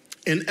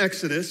 In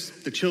Exodus,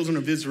 the children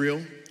of Israel,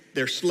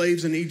 they're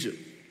slaves in Egypt.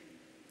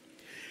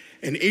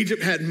 And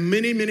Egypt had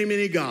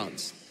many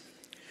gods.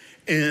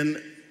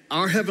 And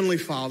our Heavenly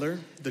Father,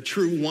 the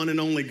true one and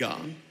only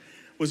God,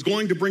 was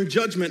going to bring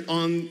judgment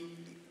on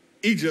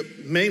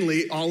Egypt,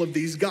 mainly all of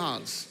these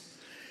gods.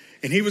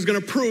 And he was going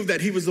to prove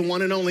that he was the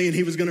one and only, and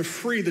he was going to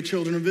free the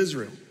children of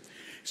Israel.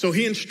 So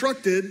he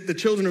instructed the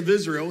children of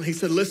Israel. He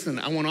said, listen,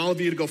 I want all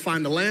of you to go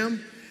find a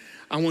lamb.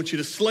 I want you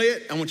to slay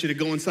it. I want you to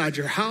go inside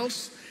your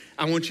house.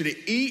 I want you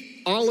to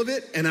eat all of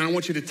it. And I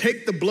want you to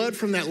take the blood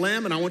from that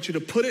lamb and I want you to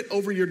put it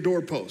over your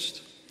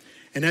doorpost.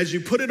 And as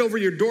you put it over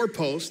your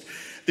doorpost,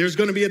 there's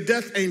going to be a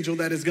death angel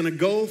that is going to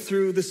go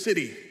through the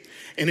city.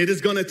 And it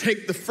is going to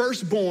take the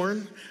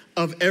firstborn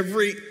of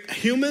every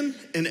human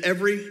and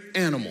every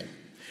animal.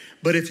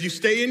 But if you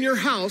stay in your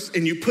house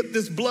and you put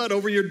this blood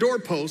over your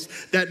doorpost,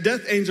 that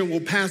death angel will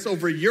pass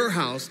over your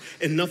house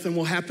and nothing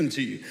will happen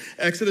to you.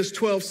 Exodus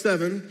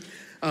 12:7,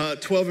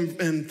 12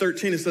 and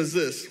 13, it says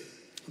this.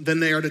 Then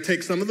they are to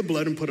take some of the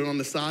blood and put it on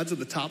the sides of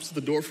the tops of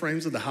the door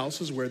frames of the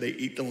houses where they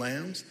eat the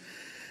lambs.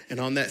 And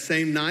on that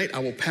same night, I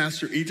will pass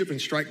through Egypt and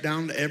strike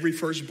down every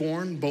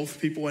firstborn, both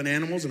people and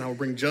animals, and I will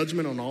bring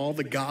judgment on all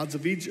the gods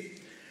of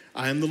Egypt.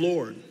 I am the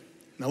Lord.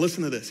 Now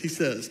listen to this. He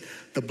says,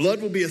 the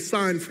blood will be a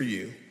sign for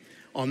you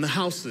on the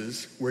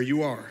houses where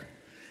you are.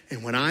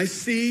 And when I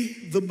see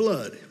the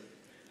blood,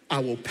 I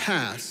will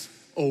pass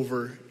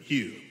over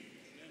you.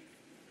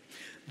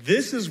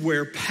 This is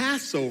where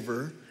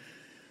Passover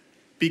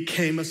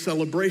became a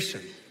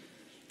celebration.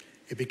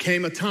 It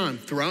became a time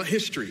throughout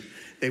history.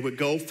 They would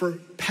go for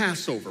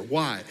Passover.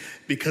 Why?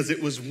 Because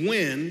it was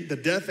when the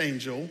death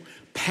angel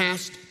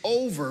passed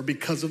over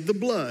because of the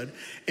blood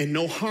and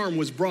no harm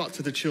was brought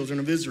to the children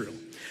of Israel.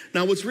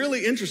 Now, what's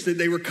really interesting,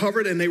 they were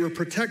covered and they were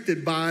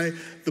protected by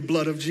the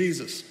blood of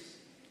Jesus.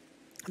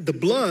 The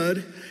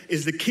blood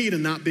is the key to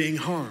not being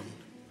harmed.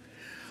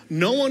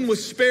 No one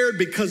was spared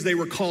because they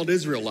were called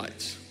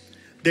Israelites.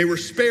 They were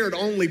spared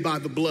only by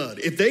the blood.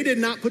 If they did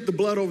not put the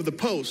blood over the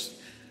post,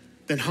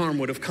 then harm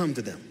would have come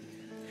to them.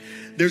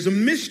 There's a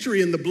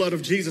mystery in the blood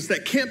of Jesus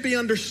that can't be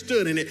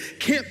understood and it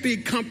can't be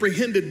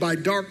comprehended by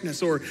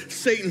darkness or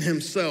Satan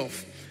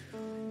himself.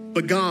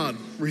 But God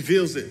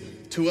reveals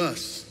it to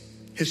us,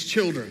 his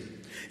children.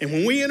 And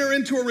when we enter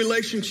into a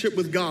relationship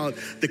with God,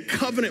 the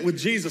covenant with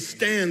Jesus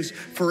stands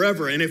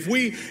forever. And if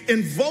we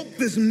invoke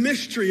this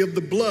mystery of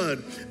the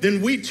blood,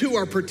 then we too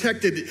are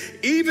protected.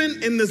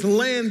 Even in this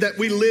land that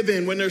we live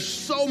in, when there's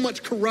so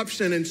much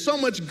corruption and so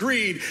much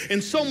greed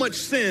and so much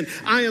sin,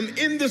 I am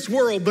in this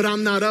world, but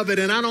I'm not of it.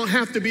 And I don't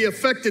have to be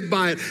affected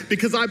by it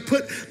because I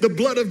put the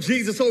blood of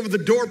Jesus over the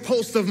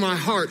doorpost of my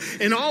heart.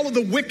 And all of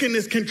the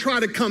wickedness can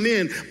try to come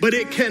in, but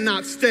it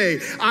cannot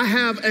stay. I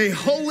have a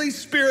Holy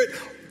Spirit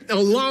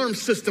alarm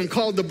system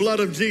called the blood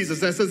of Jesus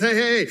that says, hey,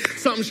 hey,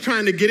 something's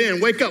trying to get in.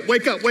 Wake up,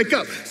 wake up, wake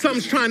up.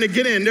 Something's trying to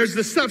get in. There's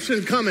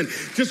deception coming.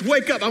 Just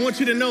wake up. I want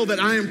you to know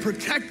that I am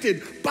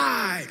protected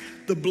by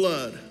the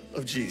blood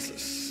of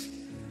Jesus.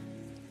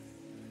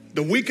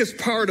 The weakest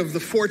part of the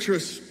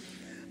fortress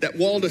that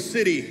walled a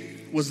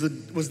city was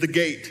the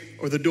gate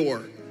or the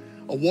door,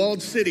 a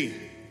walled city.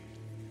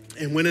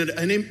 And when an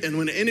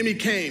enemy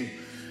came,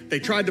 they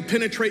tried to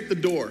penetrate the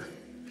door.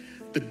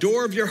 The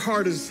door of your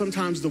heart is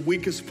sometimes the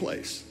weakest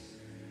place.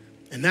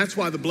 And that's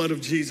why the blood of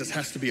Jesus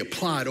has to be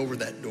applied over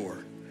that door.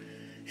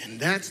 And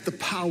that's the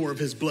power of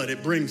his blood.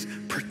 It brings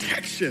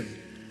protection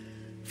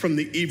from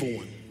the evil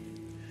one.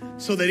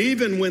 So that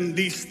even when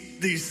these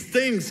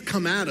things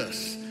come at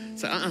us,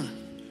 say,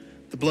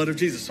 the blood of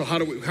Jesus. So how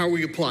do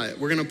we apply it?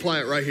 We're going to apply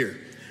it right here.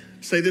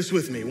 Say this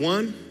with me.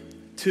 1,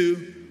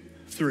 2,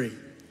 3.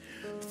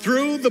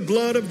 Through the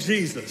blood of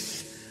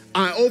Jesus,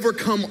 I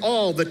overcome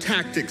all the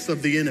tactics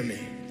of the enemy.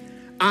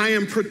 I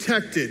am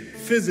protected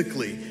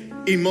physically,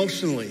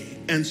 emotionally,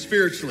 and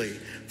spiritually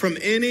from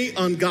any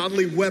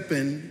ungodly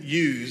weapon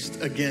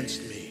used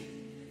against me.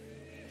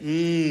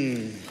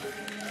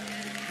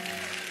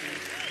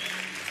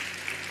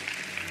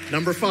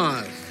 Number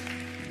 5,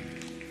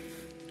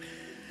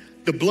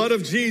 the blood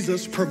of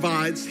Jesus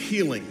provides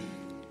healing.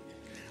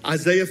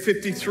 Isaiah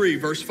 53,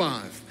 verse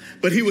 5.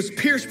 But he was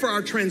pierced for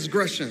our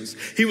transgressions.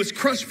 He was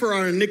crushed for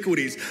our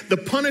iniquities. The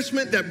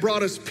punishment that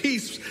brought us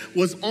peace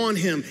was on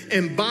him,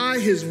 and by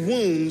his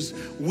wounds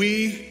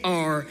we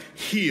are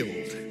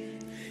healed.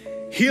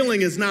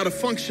 Healing is not a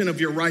function of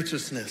your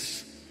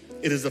righteousness.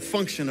 It is a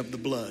function of the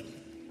blood.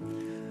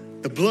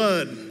 The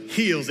blood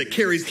heals. It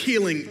carries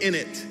healing in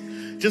it.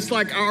 Just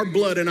like our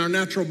blood in our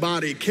natural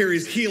body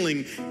carries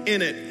healing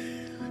in it.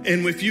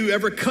 And if you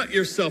ever cut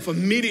yourself,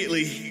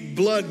 immediately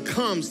blood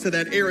comes to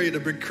that area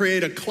to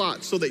create a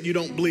clot so that you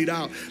don't bleed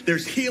out.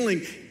 There's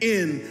healing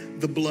in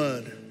the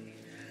blood.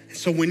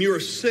 So when you're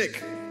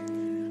sick,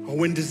 or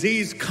when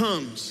disease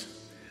comes,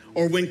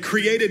 or when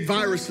created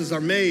viruses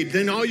are made,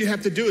 then all you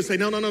have to do is say,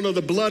 no,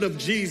 the blood of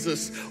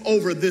Jesus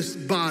over this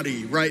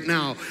body right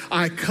now.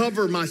 I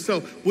cover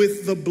myself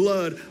with the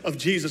blood of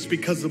Jesus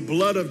because the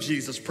blood of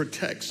Jesus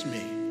protects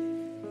me.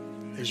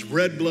 There's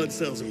red blood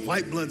cells and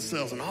white blood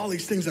cells and all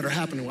these things that are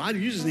happening. Well,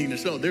 you just need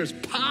to know there's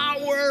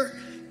power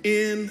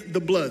in the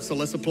blood. So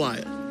let's apply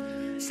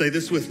it. Say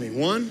this with me.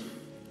 1,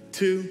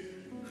 2,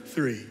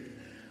 3.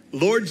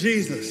 Lord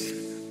Jesus,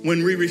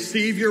 when we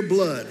receive your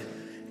blood,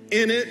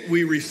 in it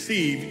we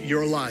receive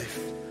your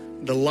life,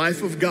 the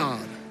life of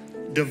God,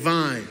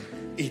 divine,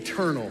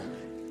 eternal,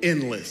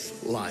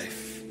 endless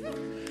life.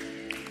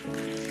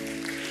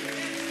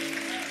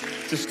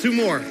 Just 2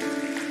 more.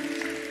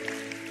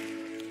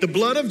 The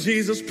blood of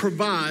Jesus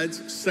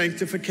provides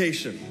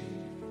sanctification.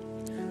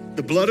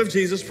 The blood of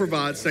Jesus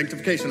provides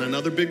sanctification.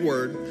 Another big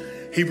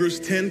word. Hebrews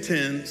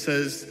 10:10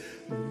 says,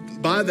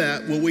 by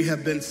that will we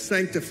have been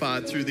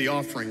sanctified through the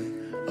offering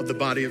of the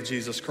body of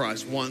Jesus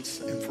Christ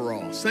once and for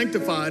all.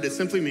 Sanctified, it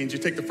simply means you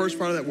take the first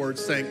part of that word,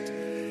 sanct,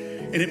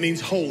 And it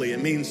means holy.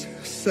 It means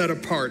set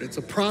apart. It's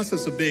a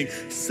process of being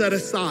set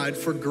aside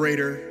for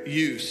greater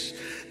use.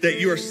 That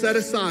you are set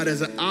aside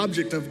as an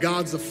object of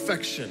God's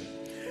affection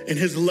and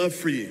his love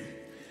for you.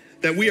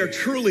 That we are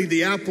truly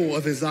the apple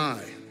of his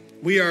eye.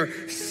 We are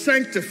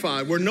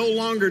sanctified. We're no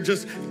longer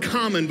just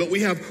common, but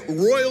we have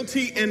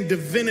royalty and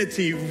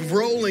divinity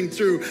rolling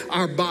through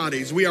our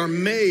bodies. We are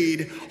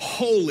made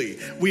holy.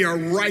 We are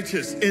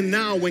righteous. And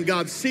now when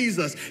God sees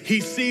us, he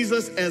sees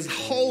us as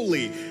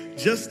holy,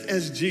 just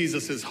as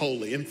Jesus is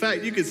holy. In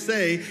fact, you could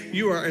say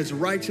you are as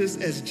righteous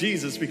as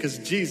Jesus because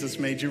Jesus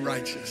made you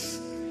righteous.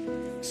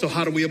 So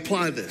how do we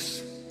apply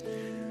this?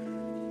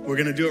 We're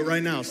going to do it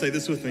right now. Say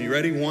this with me. You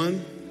ready?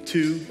 1,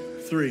 2,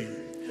 3.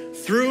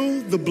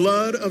 Through the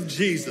blood of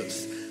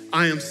Jesus,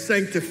 I am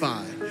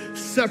sanctified,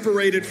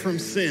 separated from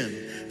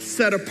sin,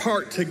 set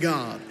apart to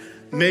God,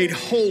 made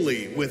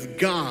holy with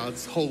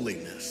God's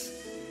holiness.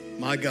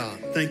 My God,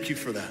 thank you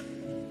for that.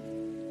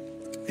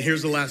 And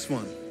here's the last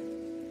one.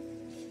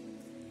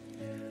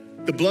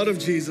 The blood of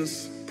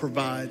Jesus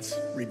provides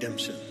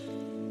redemption.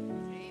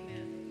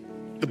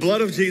 Amen. The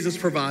blood of Jesus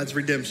provides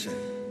redemption.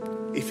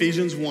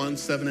 Ephesians 1,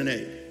 7 and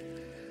 8.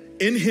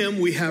 In him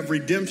we have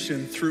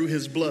redemption through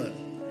his blood,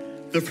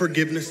 the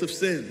forgiveness of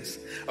sins,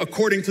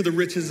 according to the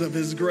riches of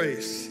his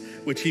grace,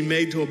 which he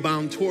made to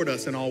abound toward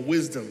us in all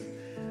wisdom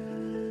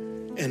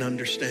and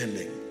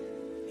understanding.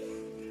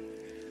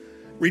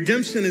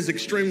 Redemption is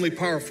extremely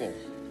powerful.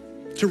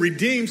 To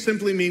redeem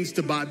simply means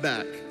to buy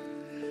back.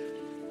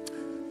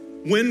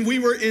 When we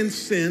were in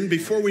sin,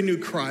 before we knew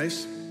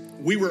Christ,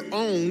 we were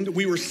owned,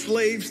 we were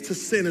slaves to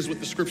sin is what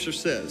the scripture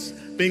says.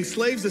 Being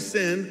slaves to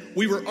sin,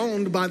 we were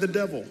owned by the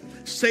devil.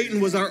 Satan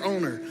was our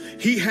owner.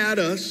 He had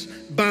us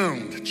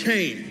bound,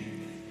 chained.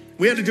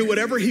 We had to do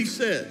whatever he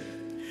said.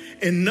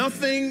 And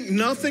nothing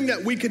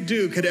that we could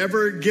do could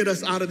ever get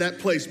us out of that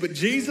place. But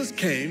Jesus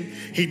came,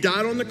 he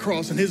died on the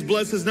cross, and his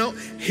blood says, no,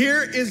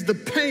 here is the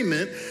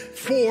payment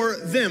for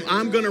them.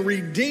 I'm going to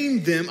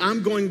redeem them.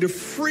 I'm going to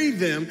free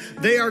them.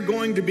 They are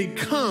going to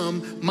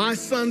become my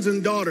sons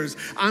and daughters.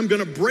 I'm going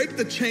to break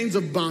the chains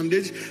of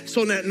bondage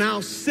so that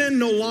now sin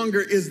no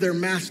longer is their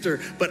master,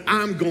 but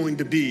I'm going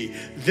to be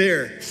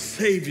their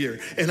savior.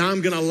 And I'm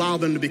going to allow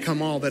them to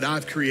become all that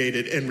I've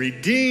created and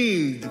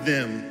redeemed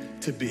them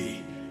to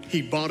be.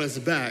 He bought us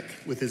back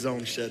with his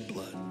own shed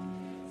blood.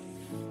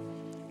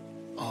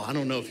 Oh, I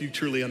don't know if you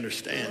truly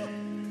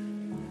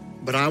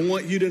understand, but I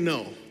want you to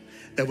know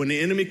that when the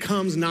enemy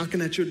comes knocking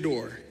at your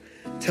door,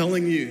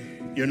 telling you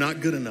you're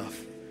not good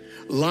enough,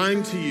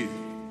 lying to you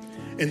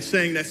and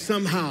saying that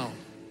somehow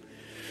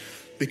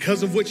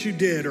because of what you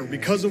did or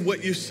because of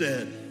what you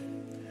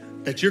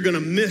said, that you're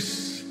gonna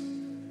miss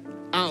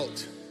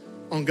out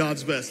on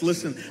God's best.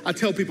 Listen, I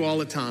tell people all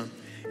the time,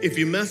 if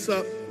you mess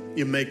up,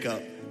 you make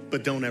up.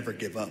 But don't ever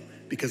give up,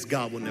 because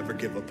God will never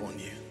give up on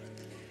you.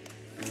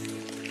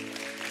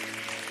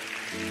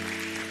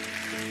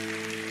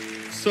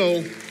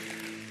 So,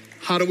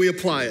 how do we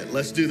apply it?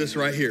 Let's do this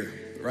right here,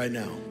 right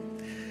now.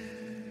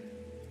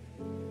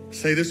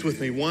 Say this with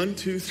me. 1,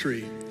 2,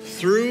 3.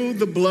 Through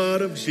the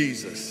blood of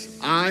Jesus,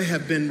 I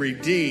have been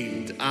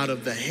redeemed out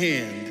of the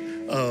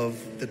hand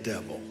of the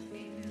devil.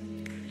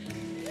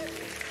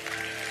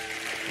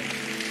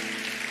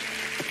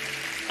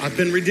 I've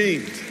been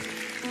redeemed.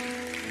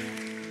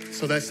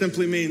 So that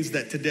simply means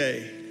that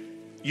today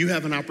you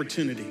have an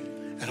opportunity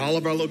at all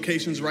of our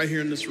locations right here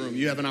in this room.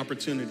 You have an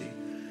opportunity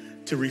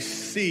to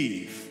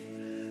receive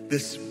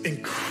this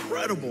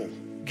incredible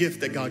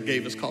gift that God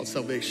gave us called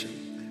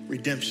salvation,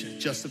 redemption,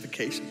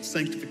 justification,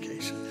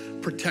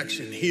 sanctification,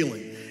 protection,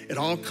 healing. It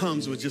all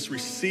comes with just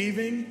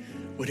receiving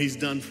what he's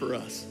done for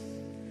us.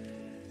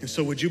 And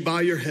so would you bow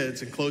your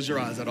heads and close your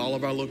eyes at all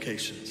of our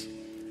locations?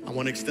 I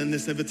want to extend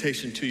this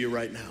invitation to you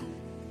right now.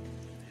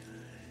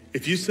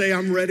 If you say,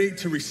 I'm ready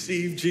to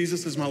receive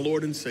Jesus as my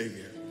Lord and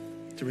Savior,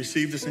 to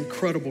receive this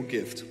incredible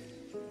gift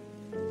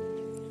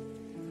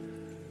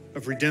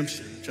of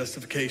redemption,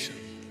 justification,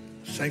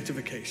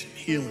 sanctification,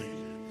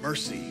 healing,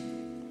 mercy,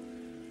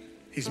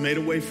 he's made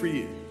a way for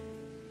you.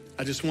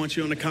 I just want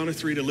you on the count of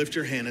 3 to lift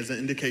your hand as an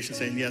indication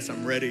saying, yes,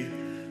 I'm ready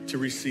to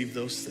receive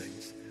those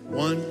things.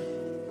 1,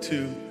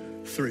 2,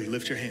 3.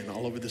 Lift your hand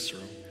all over this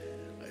room.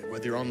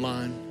 Whether you're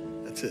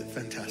online, that's it.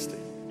 Fantastic.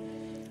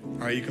 All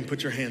right, you can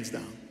put your hands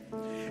down.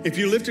 If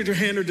you lifted your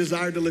hand or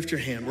desired to lift your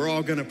hand, we're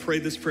all gonna pray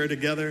this prayer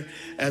together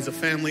as a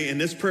family.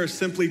 And this prayer is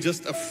simply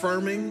just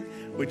affirming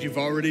what you've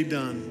already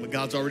done, what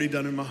God's already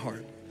done in my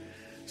heart.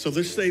 So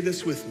let's say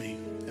this with me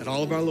at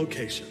all of our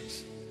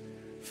locations.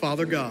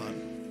 Father God,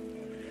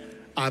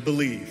 I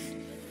believe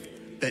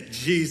that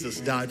Jesus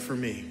died for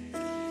me.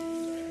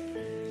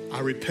 I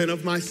repent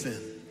of my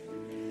sin,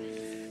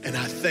 and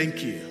I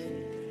thank you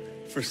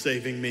for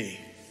saving me.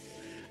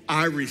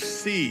 I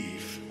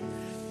receive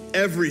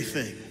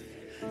everything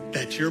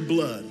that your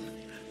blood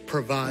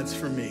provides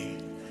for me.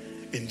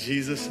 In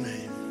Jesus'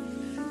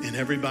 name. And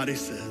everybody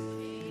said,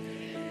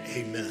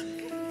 amen.